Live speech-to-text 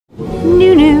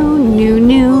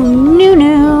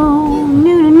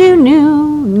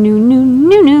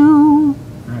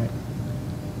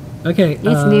Okay.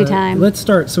 It's new time. Let's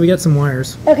start. So we got some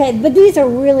wires. Okay, but these are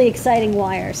really exciting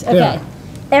wires. Okay. Yeah.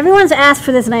 Everyone's asked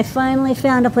for this, and I finally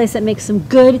found a place that makes some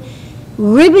good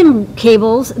ribbon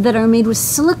cables that are made with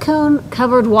silicone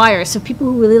covered wires. So people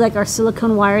who really like our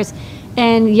silicone wires,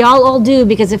 and y'all all do,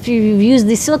 because if you've used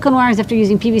these silicone wires after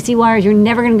using PVC wires, you're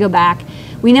never going to go back.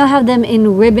 We now have them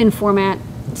in ribbon format.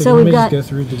 So we've got, just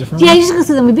go through the different yeah, ones? you just go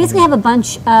through them. We basically have a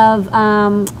bunch of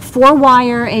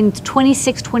 4-wire and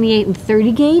 26, 28, and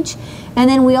 30 gauge. And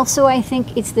then we also, I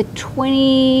think it's the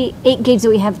 28 gauge that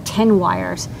we have 10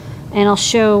 wires. And I'll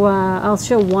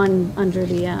show one under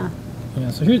the... Yeah,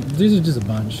 so here, these are just a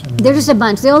bunch. I mean, They're just a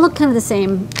bunch. They all look kind of the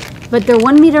same, but they're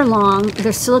 1 meter long.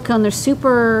 They're silicone. They're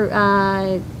super,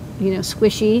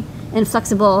 squishy and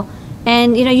flexible.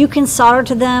 And you can solder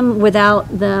to them without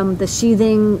the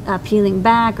sheathing peeling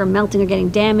back or melting or getting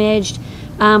damaged.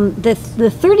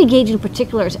 The 30 gauge in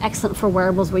particular is excellent for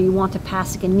wearables where you want to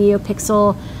pass like a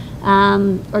NeoPixel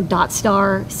or dot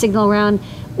star signal around.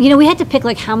 We had to pick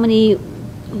like how many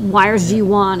wires do you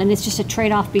want, and it's just a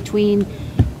trade-off between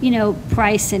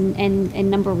price and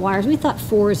number of wires. We thought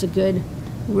 4 is a good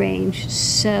range.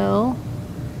 So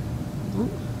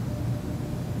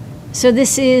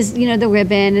this is, the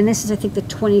ribbon, and this is, I think, the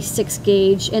 26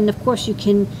 gauge. And of course, you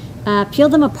can peel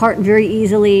them apart very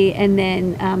easily and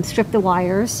then strip the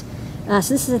wires. So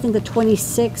this is, I think, the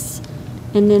 26,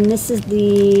 and then this is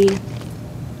the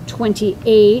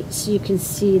 28. So you can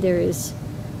see there is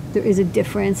a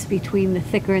difference between the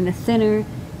thicker and the thinner.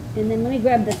 And then let me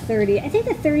grab the 30. I think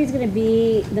the 30 is going to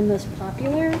be the most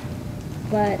popular,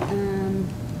 but hold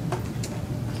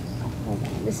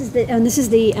on. This is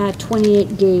the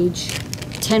 28 gauge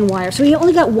 10 wire. So we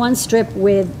only got one strip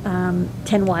with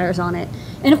 10 wires on it.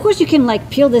 And of course you can like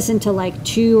peel this into like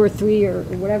 2 or 3 or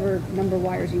whatever number of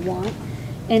wires you want.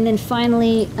 And then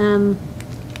finally,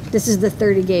 this is the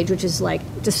 30 gauge, which is like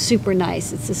just super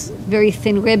nice. It's this very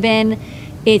thin ribbon.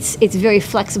 It's very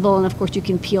flexible, and of course you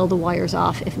can peel the wires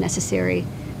off if necessary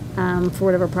for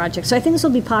whatever project. So I think this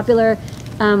will be popular.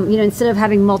 Instead of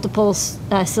having multiple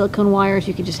silicone wires,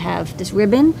 you could just have this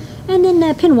ribbon, and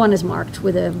then pin 1 is marked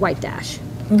with a white dash.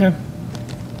 Okay.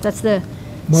 That's the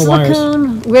More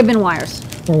silicone ribbon wires.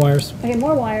 More wires. Okay,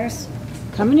 more wires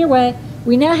coming your way.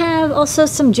 We now have also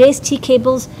some JST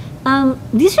cables.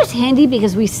 These are just handy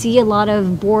because we see a lot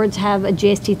of boards have a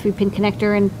JST 3-pin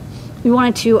connector, and we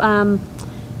wanted to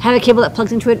have a cable that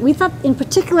plugs into it. We thought in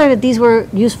particular that these were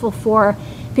useful for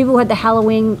people who had the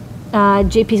Halloween.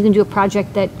 JP is going to do a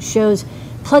project that shows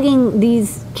plugging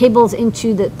these cables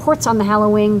into the ports on the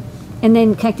Halloween and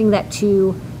then connecting that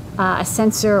to a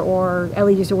sensor or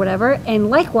LEDs or whatever. And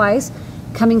likewise,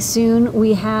 coming soon,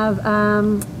 we have a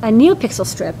NeoPixel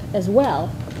strip as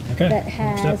well. Okay. That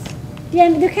has,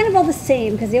 yeah, they're kind of all the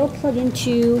same because they all plug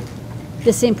into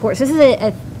the same port. So this is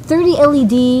a 30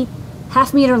 LED,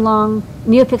 half-meter long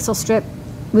NeoPixel strip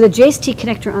with a JST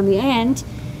connector on the end.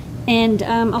 And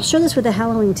I'll show this with the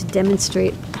Halloween to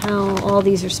demonstrate how all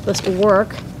these are supposed to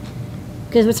work.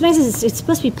 Because what's nice is it's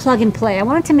supposed to be plug and play. I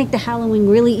wanted to make the Halloween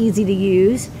really easy to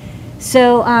use.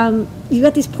 So you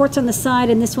got these ports on the side,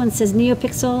 and this one says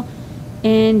NeoPixel,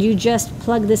 and you just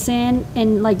plug this in,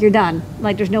 and like you're done.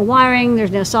 Like there's no wiring,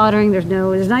 there's no soldering, there's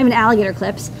not even alligator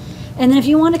clips. And then if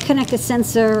you want to connect a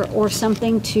sensor or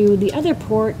something to the other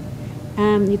port,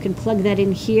 you can plug that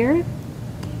in here.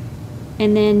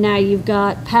 And then now you've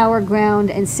got power, ground,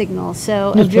 and signal.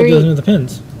 So Just plug those into the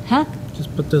pins. Huh?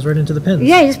 Just put those right into the pins.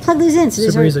 Yeah, you just plug these in. So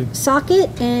Super there's easy. a socket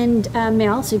and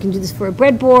male, so you can do this for a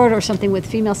breadboard or something with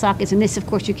female sockets. And this, of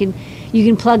course, you can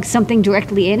plug something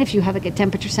directly in if you have like a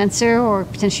temperature sensor or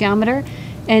potentiometer.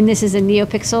 And this is a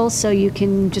NeoPixel, so you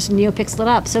can just NeoPixel it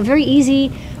up. So very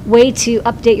easy way to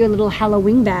update your little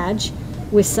Halloween badge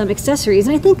with some accessories.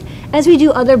 And I think as we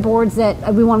do other boards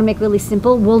that we want to make really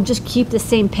simple, we'll just keep the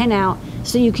same pin out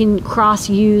so you can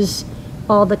cross-use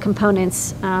all the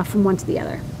components from one to the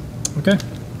other. Okay.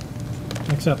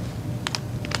 Next up.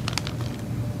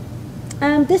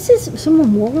 This is some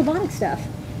more robotic stuff.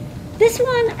 This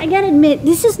one, I gotta admit,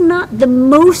 this is not the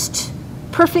most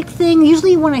perfect thing.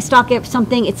 Usually when I stock up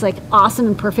something, it's like awesome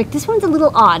and perfect. This one's a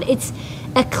little odd. It's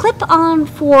a clip-on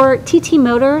for TT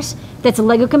motors that's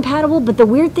Lego compatible, but the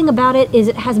weird thing about it is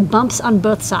it has bumps on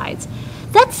both sides.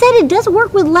 That said, it does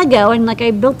work with Lego, and like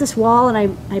I built this wall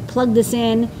and I plugged this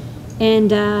in,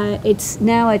 and it's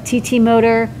now a TT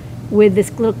motor with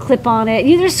this little clip on it.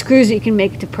 There's screws that you can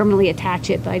make to permanently attach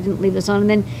it, but I didn't leave this on. And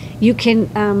then you can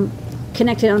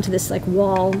connect it onto this like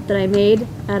wall that I made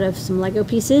out of some Lego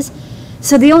pieces.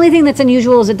 So the only thing that's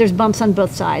unusual is that there's bumps on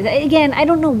both sides. Again, I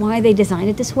don't know why they designed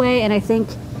it this way, and I think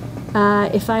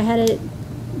if I had a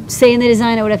say in the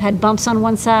design, I would have had bumps on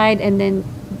one side and then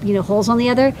holes on the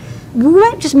other. We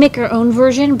might just make our own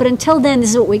version, but until then,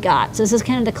 this is what we got. So this is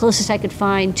kind of the closest I could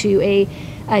find to a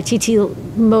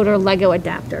TT motor Lego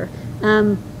adapter.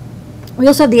 We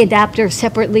also have the adapter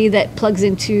separately that plugs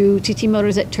into TT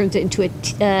motors that turns it into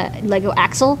a Lego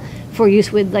axle for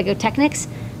use with Lego Technics.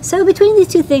 So between these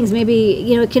two things,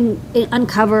 maybe it can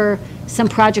uncover some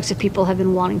projects that people have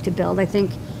been wanting to build. I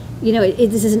think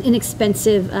this is an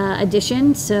inexpensive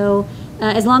addition. So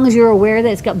as long as you're aware that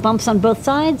it's got bumps on both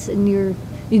sides and you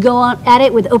go on at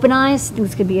it with open eyes, I think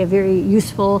this could be a very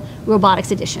useful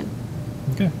robotics addition.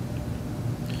 Okay.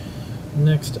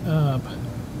 Next up.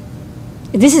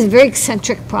 This is a very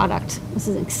eccentric product. This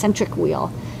is an eccentric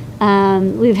wheel.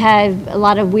 We've had a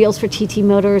lot of wheels for TT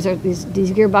motors, or these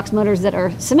gearbox motors that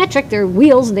are symmetric. They're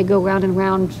wheels, and they go round and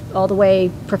round all the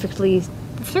way perfectly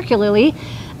circularly.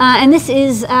 And this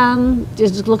is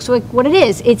just looks like what it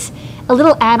is. It's a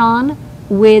little add-on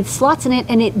with slots in it,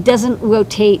 and it doesn't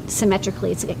rotate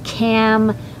symmetrically. It's like a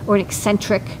cam or an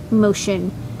eccentric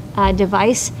motion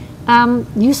device.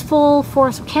 Useful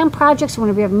for some cam projects,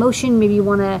 whenever you have motion, maybe you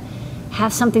want to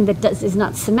have something that is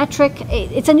not symmetric.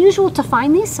 It's unusual to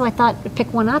find these, so I thought I'd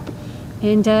pick one up,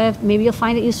 and maybe you'll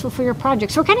find it useful for your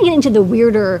project. So we're kind of getting into the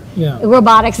weirder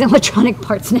robotics and electronic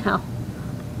parts now.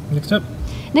 Next up.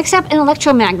 Next up, an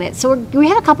electromagnet. So we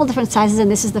have a couple different sizes,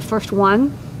 and this is the first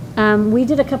one. We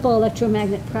did a couple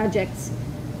electromagnet projects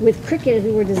with Cricut as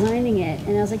we were designing it,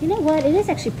 and I was like, you know what? It is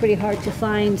actually pretty hard to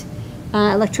find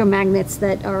electromagnets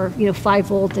that are 5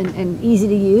 volt and easy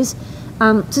to use.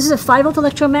 So this is a 5 volt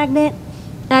electromagnet.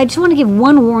 I just want to give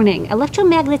one warning.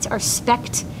 Electromagnets are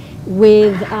spec'd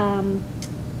with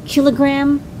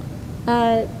kilogram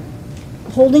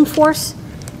holding force.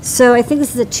 So I think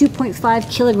this is a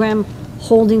 2.5 kilogram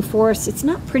holding force. It's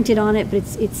not printed on it, but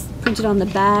it's printed on the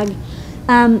bag.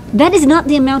 That is not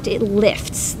the amount it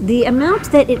lifts. The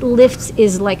amount that it lifts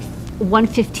is like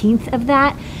 1/15 of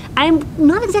that. I'm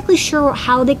not exactly sure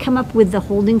how they come up with the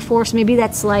holding force. Maybe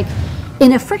that's like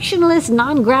in a frictionless,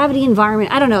 non-gravity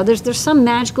environment. I don't know. There's some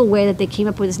magical way that they came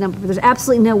up with this number, but there's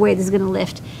absolutely no way this is going to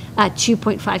lift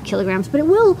 2.5 kilograms. But it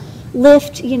will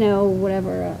lift,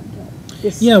 whatever.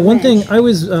 One thing, I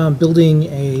was building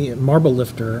a marble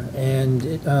lifter, and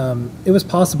it was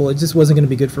possible. It just wasn't going to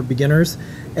be good for beginners.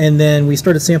 And then we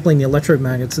started sampling the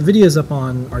electromagnets. The video's up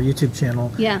on our YouTube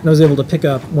channel. Yeah. And I was able to pick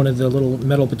up one of the little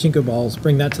metal pachinko balls,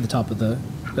 bring that to the top of the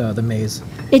maze.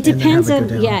 It depends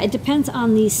it depends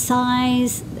on the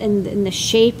size and the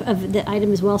shape of the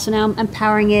item as well. So now I'm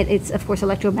powering it. It's of course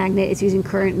electromagnet. It's using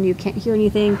current, and you can't hear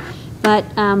anything. But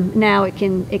now it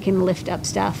can lift up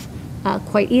stuff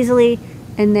quite easily.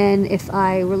 And then if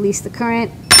I release the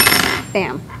current,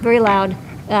 bam, very loud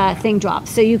thing drops.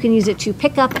 So you can use it to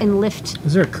pick up and lift.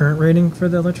 Is there a current rating for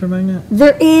the electromagnet?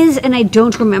 There is, and I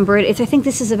don't remember it. I think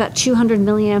this is about 200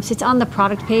 milliamps. It's on the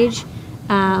product page.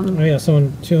 So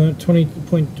on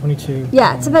 20.22.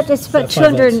 Yeah, it's about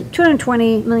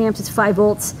 220 milliamps. It's 5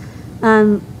 volts.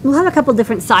 We'll have a couple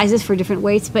different sizes for different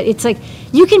weights, but it's like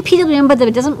you can PWM, but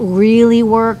it doesn't really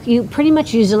work. You pretty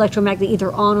much use electromagnet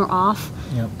either on or off.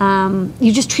 Yep.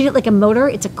 You just treat it like a motor.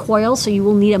 It's a coil, so you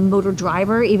will need a motor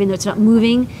driver, even though it's not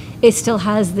moving. It still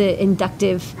has the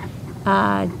inductive,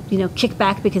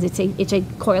 kickback because it's a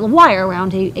coil of wire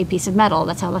around a piece of metal.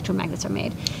 That's how electromagnets are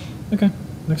made. Okay.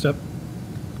 Next up.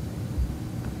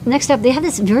 Next up, they have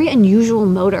this very unusual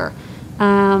motor.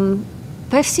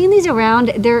 But I've seen these around.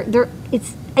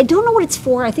 I don't know what it's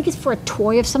for. I think it's for a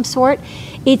toy of some sort.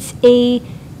 It's a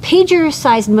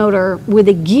pager-sized motor with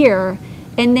a gear,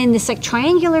 and then this like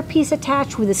triangular piece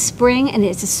attached with a spring, and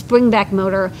it's a spring-back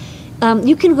motor.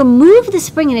 You can remove the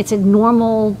spring, and it's a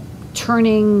normal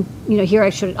turning. Here I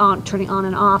showed it turning on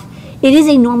and off. It is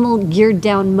a normal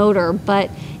geared-down motor, but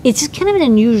it's just kind of an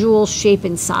unusual shape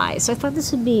and size. So I thought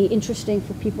this would be interesting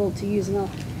for people to use, and I'll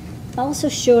also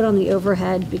show it on the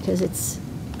overhead because it's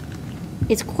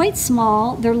quite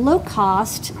small. They're low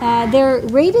cost. They're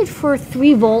rated for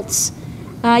 3 volts.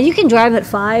 You can drive at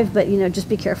 5, but just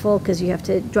be careful because you have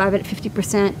to drive it at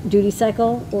 50% duty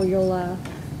cycle, or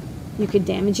you could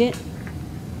damage it.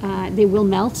 They will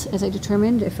melt, as I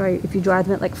determined, if you drive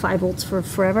them at like 5 volts for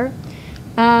forever.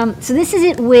 So this is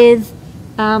it with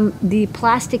the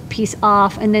plastic piece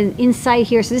off, and then inside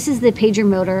here, so this is the pager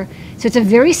motor. So it's a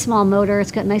very small motor.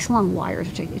 It's got nice long wires,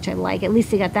 which I like. At least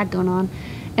they got that going on.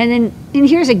 And then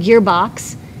here's a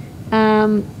gearbox,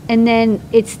 and then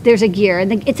there's a gear,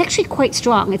 and it's actually quite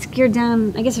strong. It's geared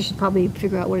down. I guess I should probably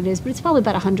figure out what it is, but it's probably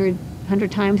about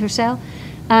 100 times or so.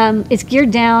 It's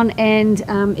geared down, and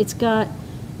it's got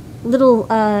little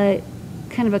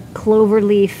kind of a clover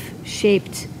leaf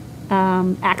shaped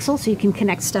axle, so you can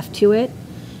connect stuff to it.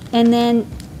 And then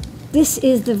this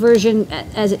is the version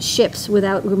as it ships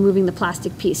without removing the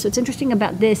plastic piece. So what's interesting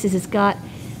about this is it's got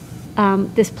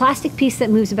this plastic piece that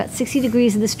moves about 60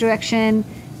 degrees in this direction,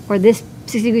 or this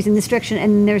 60 degrees in this direction,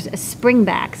 and there's a spring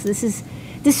back. So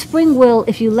this spring will,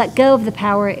 if you let go of the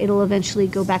power, it'll eventually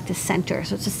go back to center.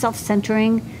 So it's a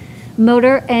self-centering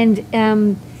motor, and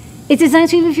it's designed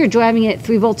so even if you're driving it at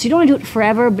 3 volts, you don't want to do it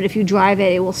forever, but if you drive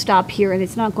it, it will stop here, and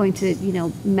it's not going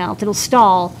to, melt. It'll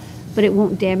stall, but it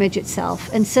won't damage itself.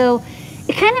 And so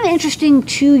it's kind of interesting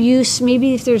to use,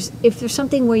 maybe if there's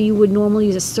something where you would normally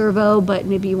use a servo, but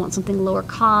maybe you want something lower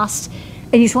cost,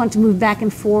 and you just want it to move back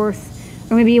and forth,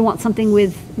 or maybe you want something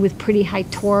with pretty high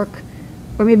torque,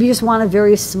 or maybe you just want a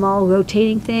very small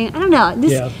rotating thing. I don't know.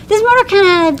 This motor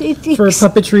kind of for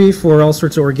puppetry, for all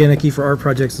sorts of organic-y, for art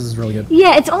projects, this is really good.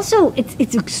 Yeah, it's also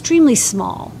it's extremely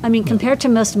small. I mean, compared to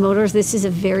most motors, this is a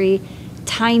very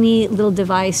tiny little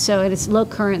device. So it's low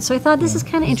current. So I thought this is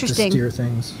kind of interesting. To steer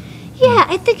things. Yeah,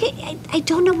 I think I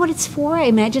don't know what it's for. I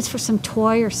imagine it's for some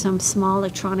toy or some small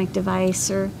electronic device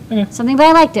or something. But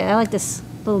I liked it. I like this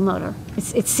little motor.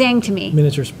 It's saying to me.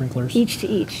 Miniature sprinklers. Each to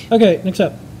each. Okay, next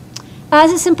up.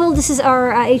 This is simple. This is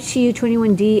our HTU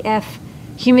 21DF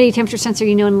humidity temperature sensor.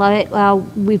 You know and love it.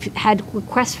 We've had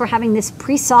requests for having this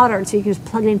pre-soldered, so you can just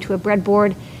plug it into a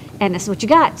breadboard, and this is what you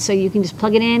got. So you can just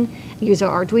plug it in, use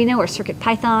our Arduino or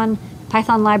CircuitPython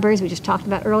libraries we just talked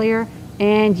about earlier,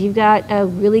 and you've got a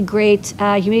really great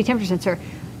humidity temperature sensor.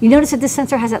 You notice that this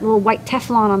sensor has that little white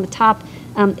Teflon on the top.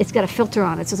 It's got a filter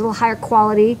on it, so it's a little higher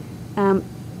quality than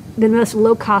most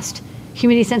low-cost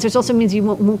humidity sensors. It also means you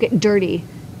won't get dirty.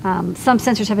 Some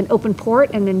sensors have an open port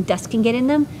and then dust can get in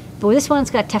them, but with this one, it's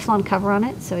got a Teflon cover on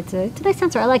it, so it's a nice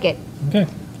sensor. I like it. Okay,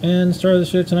 and star of the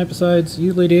show tonight, besides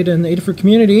you, Lady Ada, and the Adafruit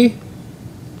community.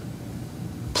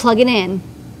 Plug it in,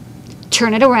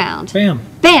 turn it around. Bam.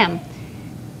 Bam.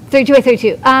 32 by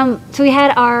 32. So we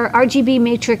had our RGB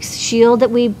matrix shield that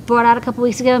we brought out a couple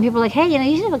weeks ago, and people were like, hey,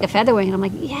 you should have like a feather wing. And I'm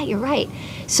like, yeah, you're right.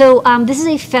 So this is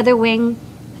a feather wing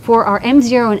for our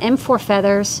M0 and M4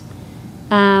 feathers.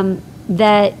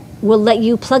 That will let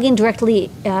you plug in directly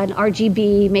an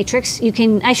RGB matrix. You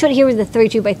can, I showed it here with the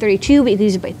 32 by 32, but you can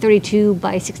use it by 32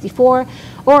 by 64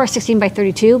 or 16 by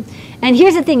 32. And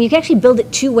here's the thing, you can actually build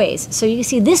it 2 ways. So you can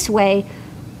see this way,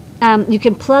 you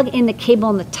can plug in the cable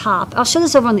on the top. I'll show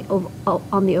this over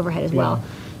on the overhead as well.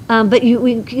 But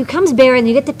you comes bare and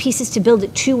you get the pieces to build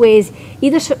it 2 ways,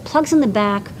 either so it plugs in the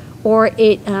back or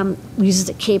it uses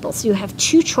a cable. So you have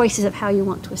 2 choices of how you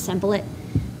want to assemble it.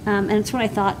 And it's what I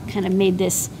thought kind of made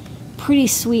this pretty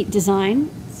sweet design.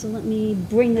 So let me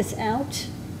bring this out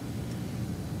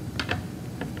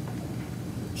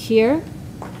here.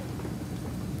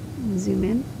 Zoom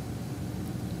in.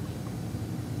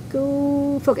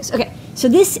 Go focus. Okay, so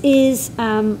this is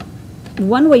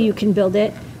one way you can build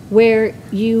it, where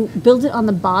you build it on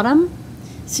the bottom.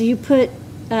 So you put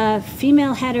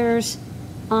female headers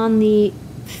on the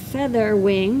feather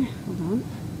wing. Hold on.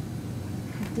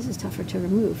 This is tougher to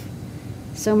remove.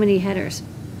 So many headers.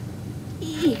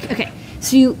 Eek. Okay,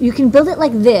 so you can build it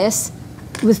like this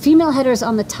with female headers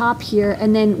on the top here,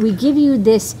 and then we give you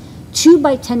this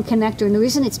 2x10 connector, and the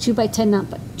reason it's 2x10 not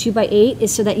 2x8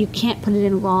 is so that you can't put it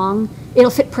in wrong. It'll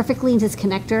fit perfectly into this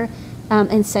connector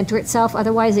and center itself.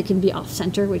 Otherwise, it can be off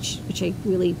center, which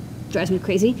really drives me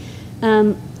crazy.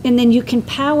 And then you can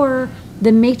power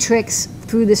the matrix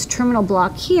through this terminal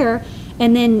block here.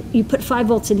 And then you put 5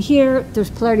 volts in here, there's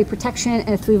polarity protection and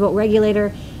a 3-volt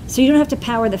regulator. So you don't have to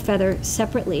power the feather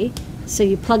separately. So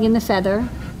you plug in the feather,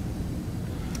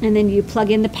 and then you plug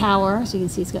in the power. So you can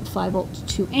see it's got 5 volts,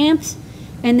 2 amps.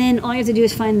 And then all you have to do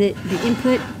is find the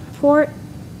input port,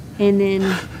 and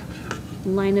then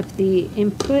line up the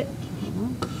input. Hold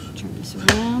on, turn this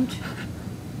around.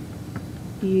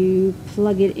 You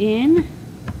plug it in,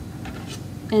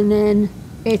 and then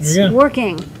it's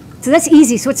working. So that's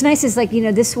easy. So what's nice is, like,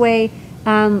 this way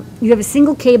you have a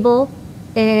single cable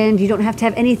and you don't have to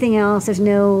have anything else. There's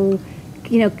no,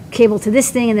 cable to this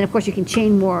thing, and then of course you can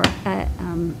chain more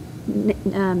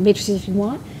matrices if you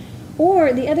want.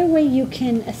 Or the other way you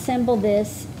can assemble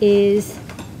this is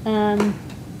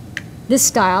this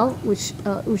style,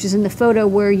 which is in the photo,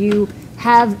 where you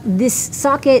have this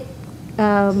socket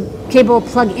cable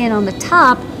plug in on the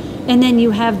top, and then you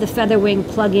have the feather wing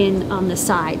plug in on the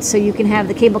side. So you can have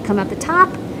the cable come out the top,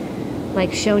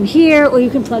 like shown here, or you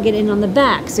can plug it in on the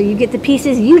back. So you get the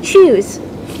pieces, you choose.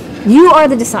 You are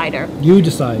the decider. You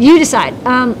decide. You decide.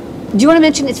 Do you want to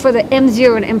mention it's for the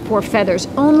M0 and M4 feathers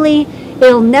only?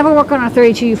 It'll never work on our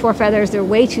 32U4 feathers. They're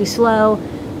way too slow.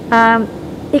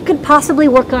 It could possibly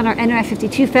work on our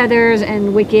NRF52 feathers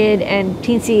and Wicked and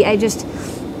Teensy.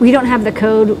 We don't have the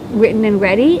code written and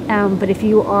ready, but if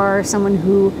you are someone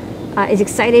who is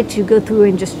excited to go through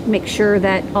and just make sure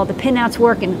that all the pinouts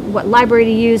work and what library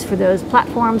to use for those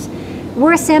platforms,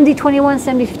 we're a SAMD21,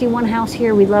 SAMD51 house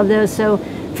here. We love those. So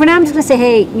for now, I'm just going to say,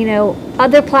 hey, you know,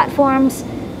 other platforms,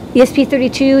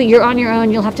 ESP32, you're on your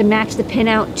own. You'll have to match the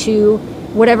pinout to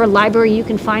whatever library you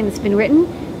can find that's been written.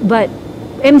 But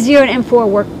M0 and M4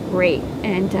 work great,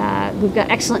 and we've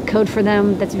got excellent code for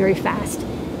them that's very fast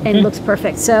and looks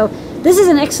perfect. So this is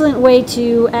an excellent way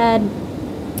to add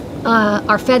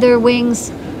our feather wings,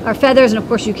 our feathers, and of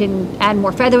course you can add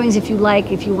more feather wings if you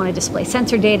like. If you want to display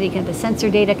sensor data, you can have the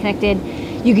sensor data connected.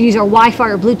 You can use our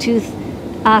Wi-Fi or Bluetooth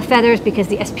feathers because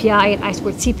the SPI and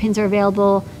I2C pins are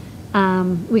available.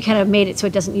 We kind of made it so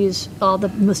it doesn't use all the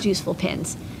most useful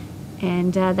pins.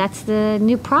 And that's the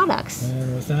new products.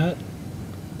 And with that,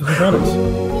 new products.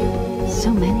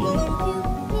 So many.